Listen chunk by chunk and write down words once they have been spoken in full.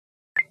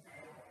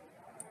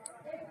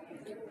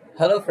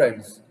Hello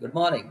friends, good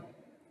morning.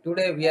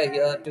 Today we are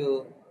here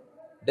to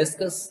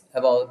discuss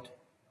about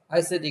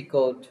ICD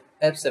code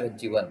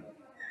F71.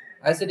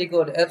 ICD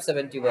code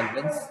F71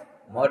 means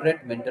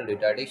moderate mental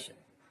retardation.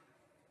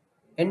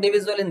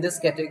 Individuals in this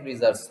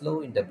categories are slow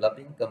in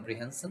developing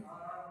comprehension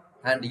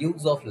and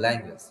use of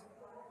language.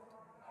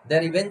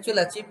 Their eventual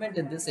achievement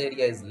in this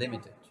area is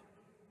limited.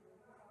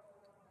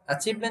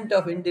 Achievement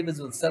of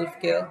individual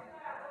self-care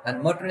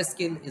and motor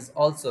skill is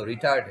also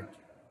retarded,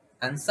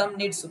 and some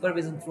need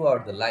supervision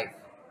throughout the life.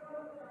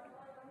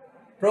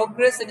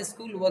 Progress in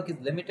schoolwork is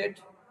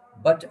limited,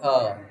 but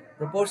a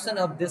proportion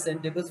of this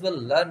individual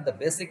learn the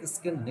basic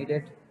skill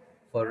needed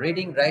for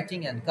reading,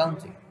 writing, and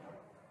counting.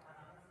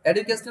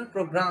 Educational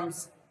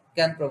programs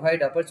can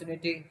provide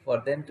opportunity for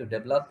them to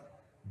develop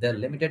their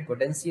limited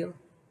potential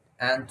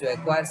and to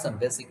acquire some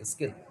basic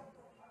skill.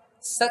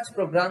 Such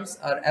programs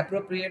are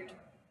appropriate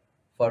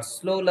for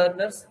slow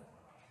learners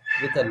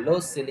with a low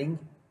ceiling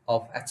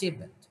of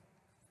achievement.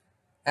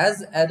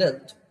 As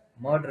adult,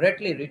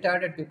 moderately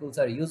retarded people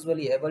are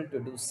usually able to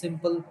do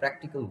simple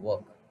practical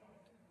work.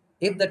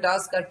 If the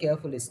tasks are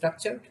carefully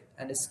structured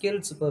and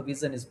skilled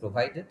supervision is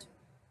provided,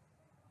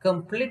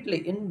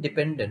 completely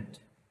independent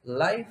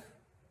life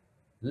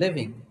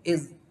living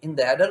is in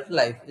the adult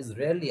life is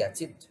rarely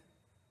achieved.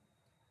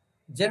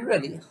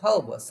 Generally,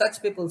 however,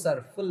 such people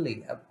are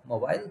fully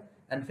mobile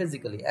and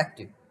physically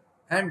active,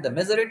 and the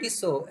majority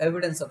show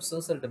evidence of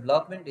social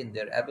development in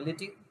their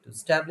ability to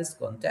establish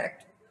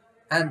contact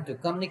and to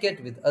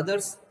communicate with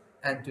others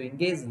and to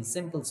engage in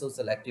simple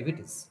social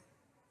activities.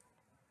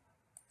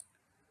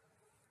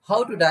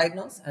 How to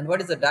diagnose and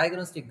what is the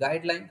diagnostic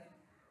guideline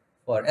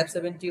for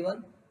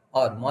F71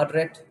 or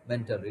moderate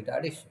mental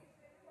retardation?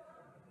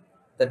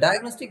 The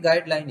diagnostic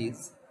guideline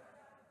is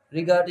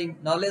regarding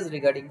knowledge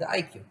regarding the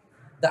IQ.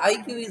 The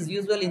IQ is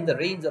usually in the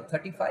range of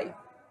 35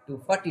 to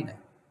 49.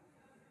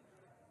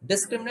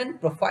 Discriminant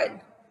profile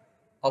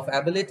of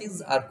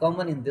abilities are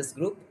common in this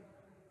group,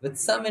 with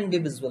some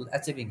individual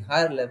achieving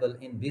higher level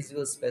in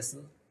visual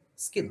spatial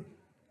skill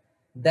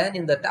than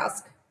in the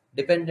task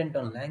dependent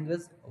on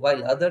language,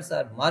 while others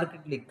are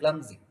markedly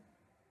clumsy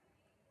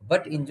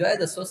but enjoy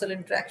the social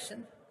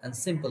interaction and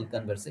simple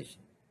conversation.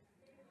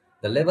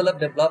 The level of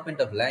development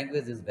of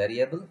language is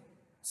variable.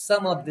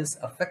 Some of these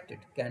affected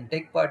can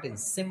take part in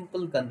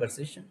simple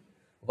conversation,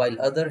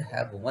 while others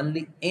have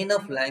only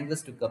enough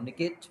language to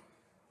communicate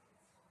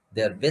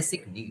their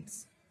basic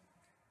needs.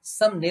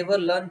 Some never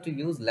learn to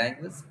use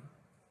language,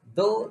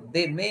 though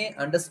they may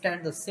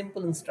understand the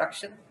simple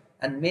instruction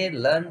and may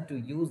learn to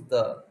use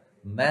the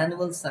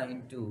manual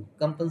sign to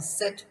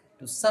compensate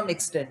to some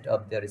extent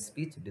of their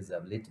speech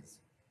disabilities.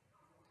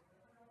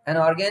 An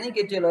organic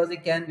etiology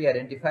can be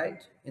identified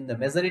in the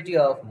majority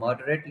of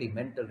moderately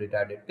mental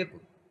retarded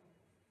people.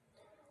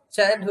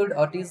 Childhood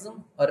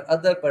autism or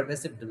other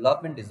pervasive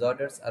development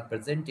disorders are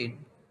present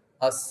in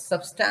a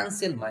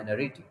substantial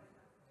minority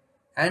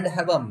and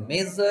have a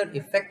major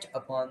effect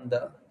upon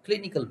the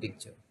clinical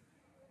picture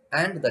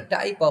and the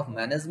type of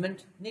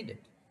management needed.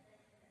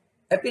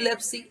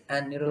 Epilepsy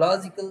and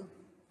neurological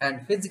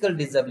and physical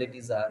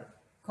disabilities are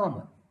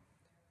common.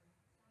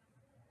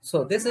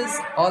 So this is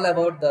all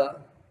about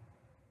the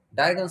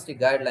diagnostic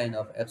guideline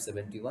of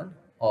F71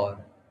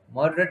 or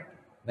moderate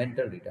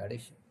mental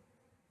retardation.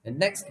 In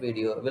next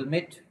video, we'll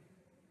meet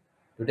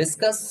to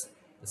discuss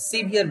the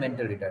severe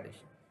mental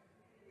retardation.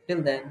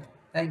 Till then,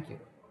 thank you.